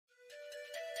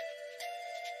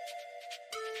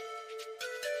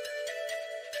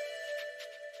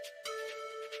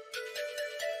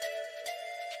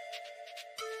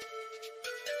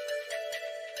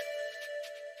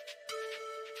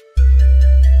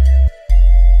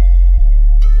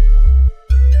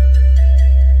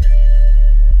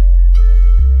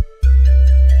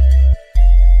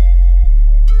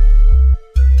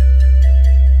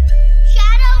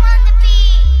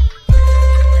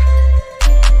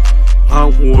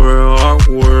awkward,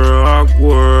 awkward,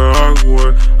 awkward,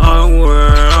 awkward,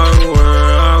 awkward,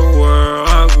 awkward,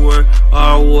 awkward,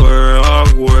 awkward,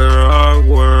 awkward,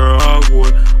 awkward,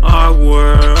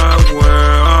 awkward,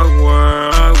 awkward,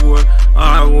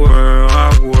 awkward,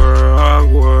 awkward,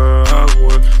 awkward,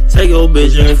 awkward. Take your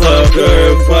bitch and fuck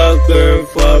her, fuck her,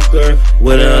 fuck her,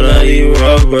 without any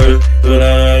rubbers,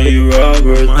 without any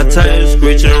rubbers. My tires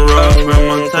screeching rubber,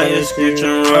 my tires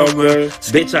screeching rubber.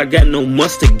 Bitch, I got no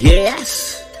mustard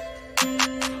gas,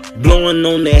 blowing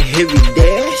on that heavy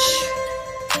dash.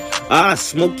 I'll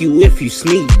smoke you if you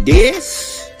sneak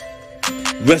this.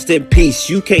 Rest in peace,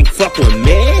 you can't fuck with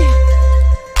me.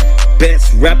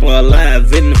 Best rapper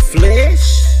alive in the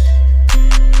flesh.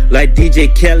 Like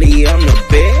DJ Kelly, I'm the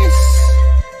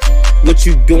best. What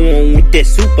you doing with that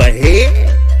super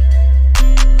head?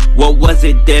 What was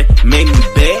it that made me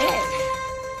bad?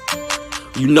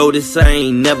 You notice I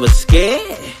ain't never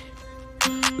scared.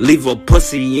 Leave a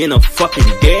pussy in a fucking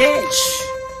ditch.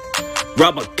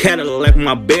 Rob a Cadillac with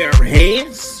my bare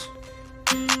hands.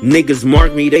 Niggas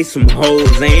mark me, they some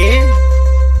hoes and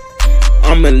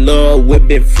I'm in love with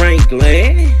Ben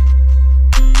Franklin.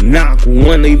 Knock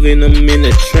one, leaving them in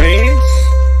a trance.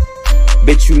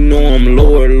 Bitch, you know I'm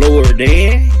lower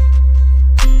than.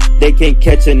 They can't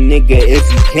catch a nigga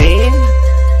if you can.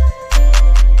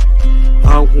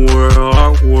 Awkward,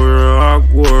 awkward,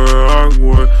 awkward,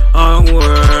 awkward,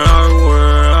 awkward.